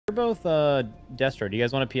both Destro. Do you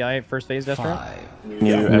guys want to PI first phase, Destro?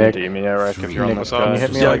 You empty me, Eric, if you're on this guy. Can you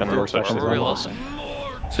hit me like 4 seconds?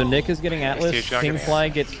 So Nick is getting Atlas,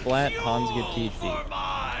 Kingfly gets Splat, Hans get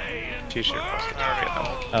THD. T-shirt.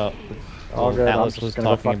 Oh, All good. Atlas I'm was just gonna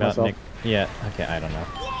go talking fuck about myself. Nick. Yeah, okay, I don't know.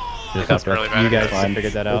 Just That's really bad. you guys Fine.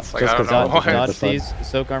 figured that out. It's just 'cause Dodge these.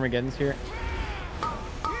 Soak Armageddon's here.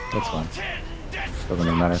 That's fine. Doesn't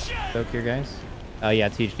even matter. Soak here, guys. Yeah,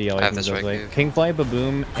 THD I always have moves this those right way. Kingfly,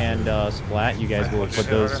 Baboom, and Splat. You guys will put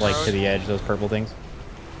those like to the edge, those purple things.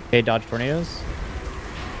 Okay, dodge tornadoes.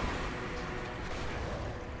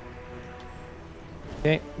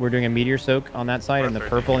 Okay, we're doing a meteor soak on that side, and the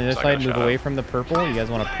purple on the other side. Move away from the purple. You guys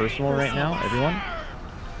want a personal right now, everyone.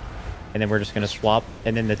 And then we're just gonna swap,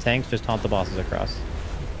 and then the tanks just taunt the bosses across.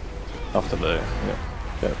 After the...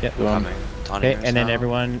 Yep. Okay, and then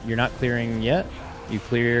everyone, you're not clearing yet. You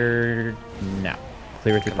clear now.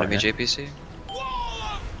 Clear with your partner. JPC.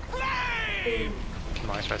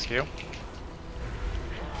 Nice rescue.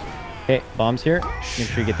 Okay, bombs here. Make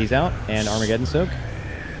sure you get these out. And Armageddon soak.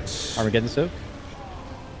 Armageddon soak.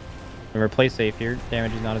 Remember, play safe here.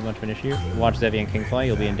 Damage is not as much of an issue. Watch Zevi and Kingfly.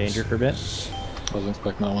 You'll be in danger for a bit. I was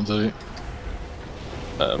expecting that one, Zevi.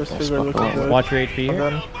 Watch your HP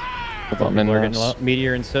here. We're getting low.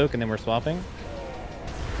 Meteor and soak, and then we're swapping.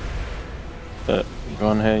 Go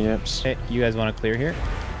on here, yep. Okay, you guys want to clear here?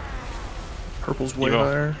 Purple's way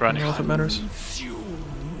higher. I don't know if it matters.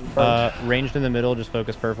 Ranged in the middle, just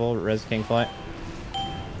focus purple. Res Kingfly.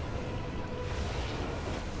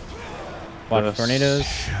 Watch the tornadoes.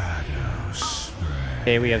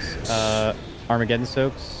 Okay, we have Armageddon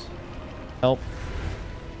soaks. Help.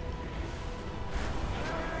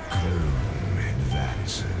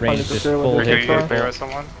 Range just full hit purple.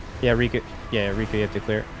 Someone? Yeah, Riku. Yeah, Riku, you have to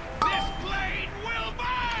clear.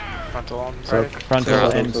 Frontal on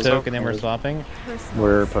Frontal and soak, and then we're swapping.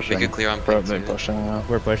 We're pushing. We can clear on Probably pushing now.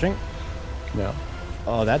 We're pushing. Yeah.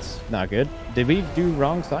 Oh, that's not good. Did we do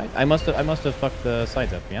wrong side? I must have fucked the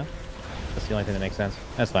sides up. Yeah. That's the only thing that makes sense.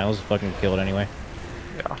 That's fine. We'll just fucking kill it anyway.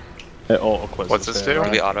 Yeah. It auto clears. What's this do?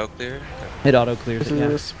 Can we auto clear? It auto clears it. Yeah.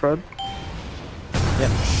 This spread.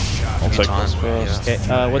 Yep. I'll take this first. Okay.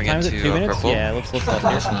 What time is it? 2 minutes? Purple? Yeah. Let's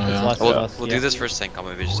last here. We'll do this first tank. I'll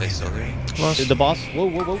maybe just stay still here. The boss.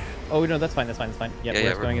 Whoa. Oh no, that's fine. That's fine. Yep,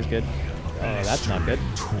 where it's going is good. Oh, that's not good.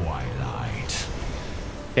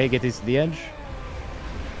 Okay, get these to the edge.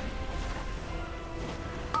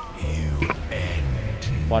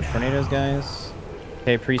 Watch tornadoes, guys.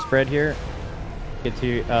 Okay, pre-spread here. Get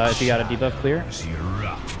to if you got a debuff, clear.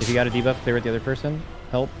 If you got a debuff, clear with the other person.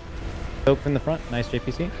 Help. Soak from the front. Nice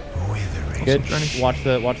JPC. Good. Watch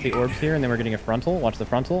the orbs here, and then we're getting a frontal. Watch the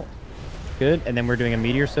frontal. Good. And then we're doing a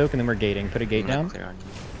meteor soak, and then we're gating. Put a gate down.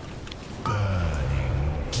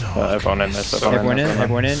 Everyone in this. Everyone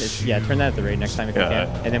in. Yeah, turn that at the raid next time if you can.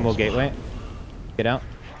 And then we'll gateway. Get out.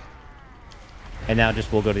 And now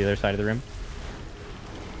just we'll go to the other side of the room.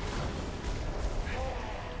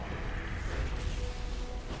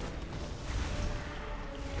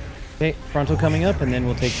 Okay, frontal coming up, and then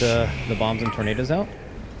we'll take the bombs and tornadoes out.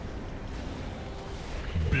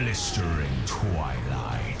 Blistering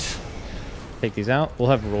twilight. Take these out. We'll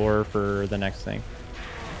have roar for the next thing.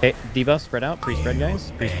 Okay, debuff, spread out, pre-spread,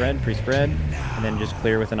 guys. Pre-spread, and then just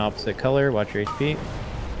clear with an opposite color. Watch your HP.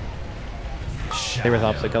 Clear with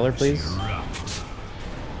opposite color, please.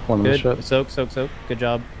 One Good. shot. Soak. Good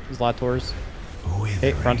job, Zlators.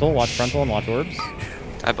 Okay, frontal. Watch frontal and watch orbs.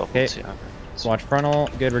 I both. Okay. Watch frontal.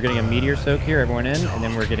 Good. We're getting a meteor soak here. Everyone in, and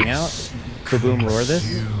then we're getting out. Kaboom! Roar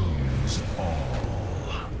this.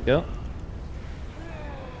 Go.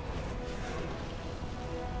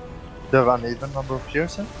 Do you have an even number of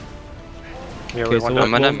clears in? Yeah, Okay, so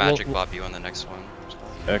I'm gonna magic bob you on the next one.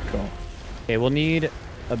 Echo. Okay, we'll need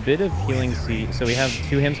a bit of healing seed. So we have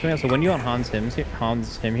 2 hymns coming out. So when you want Hans him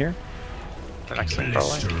here? The next thing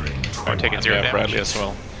probably. I'm taking 0 damage. Bradley as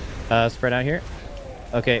well. Spread out here.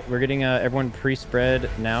 Okay, we're getting everyone pre-spread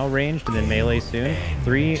now, ranged, and then melee soon.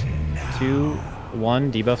 3, 2,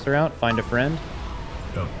 1. Debuffs are out. Find a friend.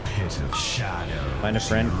 The pit of shadow. Find a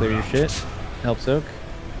friend. Clear your shit. Help soak.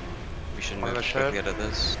 We should move quickly out of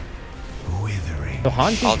this. So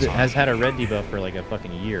Hans has had a red debuff for like a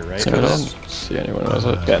fucking year, right? I don't see anyone who has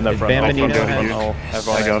it. Get in the front. Bambanino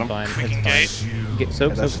Everyone got him. It's fine. Get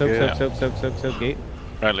soak, gate.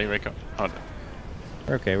 Bradley, Rico.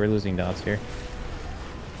 Okay, we're losing dots here.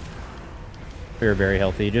 We're very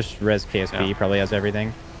healthy. Just res KSP probably has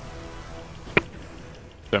everything.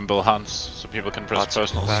 Dimble Hans, so people can press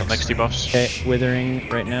personals on next debuffs. Okay, withering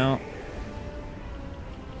right now.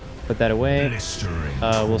 Put that away.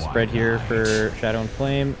 We'll spread here for Shadow and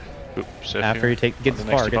Flame. Oops, After you get the far,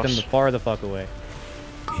 next get them debuffs. the far the fuck away.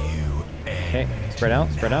 Okay, spread out,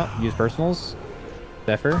 spread out. Use personals.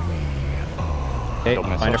 Zephyr. Okay,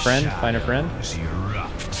 find a friend.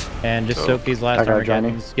 And just soak these last armor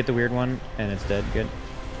guns. Get the weird one, and it's dead. Good.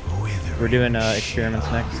 We're doing experiments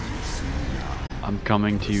next. I'm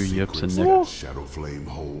coming to you, Yips and Nick. Shadow flame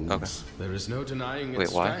holds. Okay. There is no denying Wait,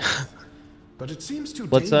 its why? strength, but it seems too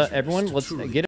Let's dangerous everyone, to let's truly get